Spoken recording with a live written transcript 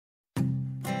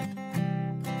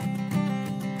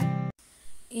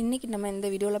இன்னைக்கு நம்ம இந்த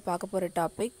வீடியோல பார்க்க போற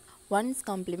topic 1's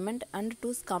complement and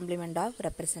 2's complement of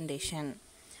representation.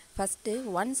 First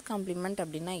 1's complement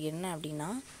அப்படினா என்ன அப்படினா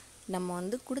நம்ம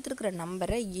வந்து கொடுத்திருக்கிற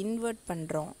நம்பரை இன்வெர்ட்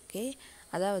பண்றோம். ஓகே,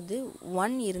 அதாவது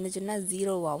 1 இருந்துச்சுன்னா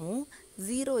 0 ஆவும்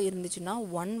 0 இருந்துச்சுன்னா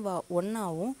 1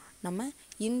 ஆவும் நம்ம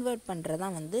இன்வெர்ட் பண்றதா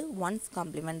வந்து 1's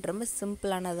complement. ரொம்ப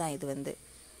சிம்பிளானதா இது வந்து.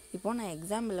 இப்போ நான்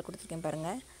எக்ஸாம்பிள்ல கொடுத்திருக்கேன்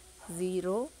பாருங்க.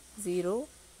 0 0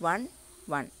 1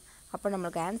 1. அப்போ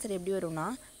நமக்கு ஆன்சர் எப்படி வரும்னா,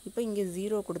 இப்போ இங்கே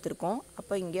 0 கொடுத்துருக்கோம்,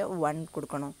 அப்போ இங்கே 1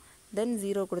 கொடுக்கணும். தென்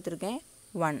 0 கொடுத்துருக்கேன்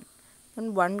 1, தென்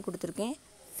 1 கொடுத்துருக்கேன்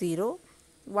 0,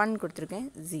 1 கொடுத்துருக்கேன்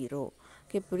 0.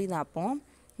 ஓகே, புரியுதா? அப்போ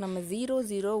நம்ம 0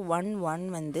 0 1 1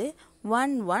 வந்து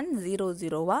 1 1 0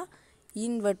 0வாக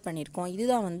இன்வெர்ட் பண்ணியிருக்கோம்.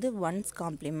 இதுதான் வந்து 1's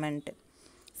complement.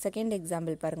 செகண்ட்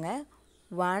எக்ஸாம்பிள் பாருங்கள்.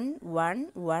 1 1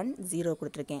 1 0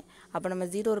 கொடுத்துருக்கேன். அப்போ நம்ம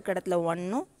 0 இருக்க இடத்துல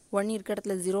 1ம் 1 இருக்க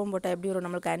இடத்துல 0 போட்டால் எப்படி வரும்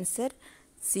நம்மளுக்கு ஆன்சர்?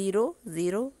 0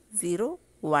 0 0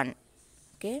 1.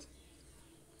 ஓகே,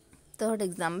 தேர்ட்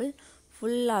எக்ஸாம்பிள்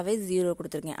ஃபுல்லாகவே 0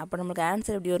 கொடுத்துருக்கேன். அப்போ நம்மளுக்கு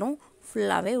ஆன்சர் எப்படி வரும்?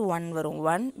 ஃபுல்லாகவே 1 வரும்.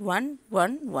 1 1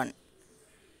 1 1.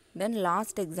 Then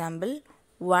last example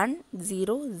 1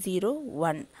 0 0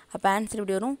 1. அப்போ ஆன்சர்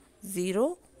எப்படி வரும்? 0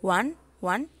 1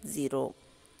 1 0.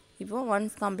 இப்போ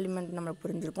 1's complement நம்மளுக்கு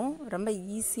புரிஞ்சிருக்கும். ரொம்ப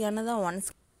ஈஸியானதாக 1's.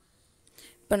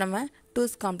 இப்போ நம்ம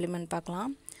 2's complement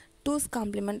பார்க்கலாம். 2's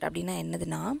complement அப்படின்னா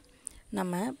என்னதுன்னா,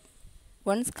 நம்ம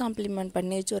 1's complement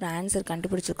பண்ணி வச்சு ஒரு ஆன்சர்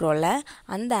கண்டுபிடிச்சிருக்கிறோம்ல,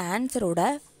 அந்த ஆன்சரோட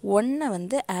 1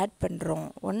 வந்து ஆட் பண்ணுறோம்,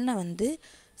 1 வந்து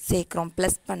சேர்க்குறோம்,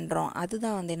 ப்ளஸ் பண்ணுறோம்.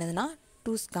 அதுதான் வந்து என்னதுன்னா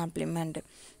 2's complement.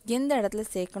 எந்த இடத்துல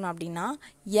சேர்க்கணும் அப்படின்னா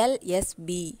LSB,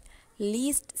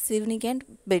 லீஸ்ட் சிக்னிஃபிகண்ட்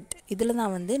பிட், இதில்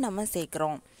தான் வந்து நம்ம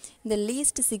சேர்க்குறோம். இந்த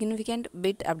லீஸ்ட் சிக்னிஃபிகண்ட்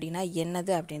பிட் அப்படின்னா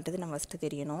என்னது அப்படின்றது நம்ம ஃபஸ்ட்டு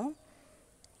தெரியணும்.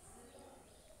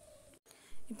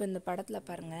 இப்போ இந்த படத்தில்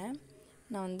பாருங்கள்,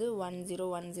 நான் வந்து 1 0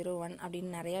 1 0 1 அப்படின்னு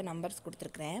நிறையா நம்பர்ஸ்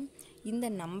கொடுத்துருக்குறேன். இந்த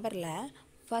நம்பரில்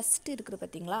ஃபஸ்ட்டு இருக்கிற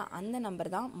பார்த்தீங்களா, அந்த நம்பர்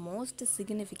தான் most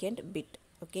significant bit.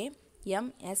 Okay,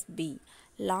 MSB.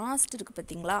 Last இருக்குது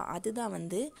பார்த்தீங்களா, அதுதான்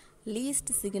வந்து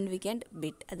லீஸ்ட் சிக்னிஃபிகண்ட்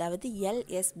பிட், அதாவது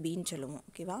LSBன்னு சொல்லுவோம்.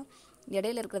 ஓகேவா,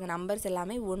 இடையில இருக்கிற நம்பர்ஸ்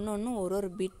எல்லாமே ஒன்று ஒரு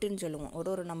பிட்டுன்னு சொல்லுவோம்.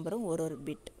 ஒரு நம்பரும் ஒரு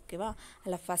பிட். ஓகேவா,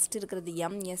 அதில் ஃபஸ்ட் இருக்கிறது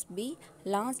MSB,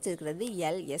 லாஸ்ட் இருக்கிறது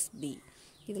LSB.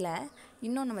 இதில்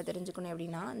இன்னும் நம்ம தெரிஞ்சுக்கணும்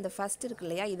அப்படின்னா, இந்த ஃபஸ்ட் இருக்கு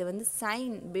இல்லையா, இதை வந்து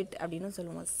சைன் பிட் அப்படின்னு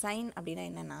சொல்லுவோம். சைன் அப்படின்னா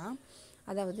என்னென்னா,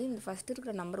 அதாவது இந்த ஃபஸ்ட்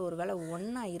இருக்கிற நம்பர் ஒரு வேளை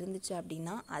 1 இருந்துச்சு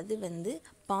அப்படின்னா அது வந்து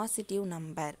பாசிட்டிவ்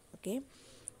நம்பர். ஓகே,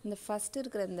 இந்த ஃபஸ்ட்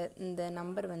இருக்கிற இந்த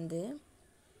நம்பர் வந்து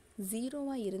 0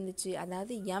 இருந்துச்சு,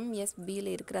 அதாவது MSBயில்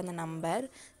இருக்கிற அந்த நம்பர்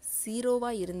 0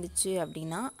 இருந்துச்சு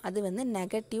அப்படின்னா அது வந்து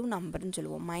நெகட்டிவ் நம்பர்னு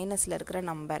சொல்லுவோம், மைனஸில் இருக்கிற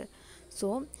நம்பர். ஸோ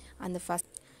அந்த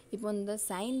ஃபஸ்ட், இப்போ இந்த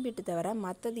சைன் பிட்டு தவிர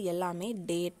மற்றது எல்லாமே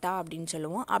டேட்டா அப்படின்னு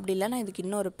சொல்லுவோம். அப்படி இல்லைன்னா இதுக்கு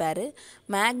இன்னொரு பேர்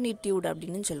மேக்னிடியூட்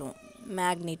அப்படின்னு சொல்லுவோம்,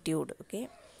 மேக்னிடியூட். ஓகே,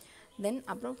 தென்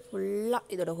அப்புறம்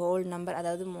ஃபுல்லாக இதோட ஹோல் நம்பர்,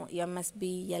 அதாவது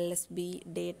MSB LSB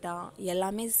டேட்டா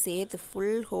எல்லாமே சேர்த்து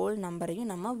ஃபுல் ஹோல்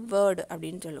நம்பரையும் நம்ம வேர்டு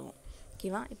அப்படின்னு சொல்லுவோம்.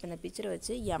 ஓகேவா, இப்போ இந்த பிக்சரை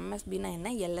வச்சு MSBனா என்ன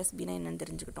LSBனா என்னன்னு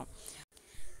தெரிஞ்சுக்கிட்டோம்.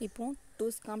 இப்போது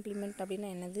 2's complement அப்படின்னா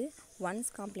என்னது? 1's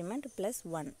complement +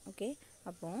 1. ஓகே,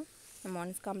 அப்போது நம்ம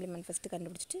 1's complement ஃபஸ்ட்டு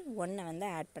கண்டுபிடிச்சிட்டு 1 வந்து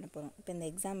ஆட் பண்ண போகிறோம். இப்போ இந்த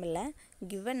எக்ஸாம்பிளில்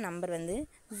கிவன் நம்பர் வந்து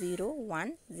 0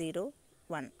 1 0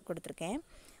 1 கொடுத்துருக்கேன்.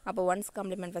 அப்போ 1's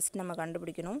complement ஃபஸ்ட்டு நம்ம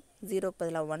கண்டுபிடிக்கணும். 0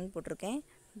 பதிலாக 1 போட்டிருக்கேன்,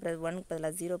 அப்புறம் 1க்கு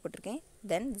பதிலாக 0 போட்டிருக்கேன்,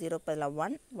 தென் 0 பதிலாக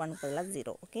 1 1க்கு பதிலாக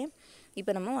 0. ஓகே,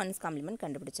 இப்போ நம்ம 1's complement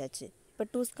கண்டுபிடிச்சாச்சு. இப்போ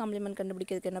 2's complement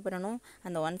கண்டுபிடிக்கிறதுக்கு என்ன பண்ணணும்?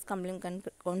 அந்த 1's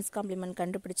complement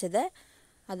கண்டுபிடிச்சதை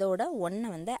அதோட 1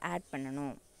 வந்து ஆட்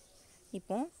பண்ணணும்.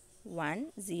 இப்போ 1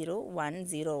 0 1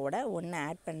 0வோட 1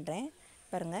 ஆட் பண்ணுறேன்.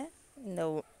 பாருங்கள், இந்த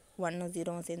 1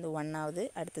 0 சேர்ந்து 1 ஆகுது.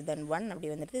 அடுத்து தென் 1 அப்படி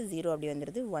வந்துடுது, 0 அப்படி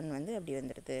வந்துடுது, 1 வந்து அப்படி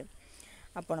வந்துடுது.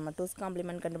 அப்போ நம்ம 2's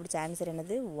complement கண்டுபிடிச்ச ஆன்சர்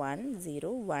என்னது? 1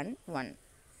 0 1 1.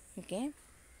 ஓகே,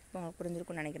 இப்போ உங்களுக்கு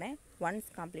புரிஞ்சிருக்கும்னு நினைக்கிறேன். 1's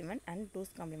complement and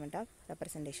 2's complement of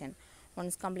representation.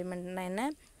 1's complementனா என்ன?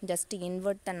 Just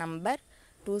invert the number.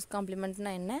 2's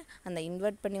complementனா என்ன? அந்த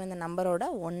இன்வெர்ட் பண்ணி வந்த நம்பரோட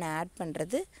 1 ஆட்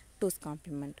பண்ணுறது 2's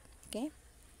complement. Okay,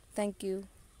 thank you.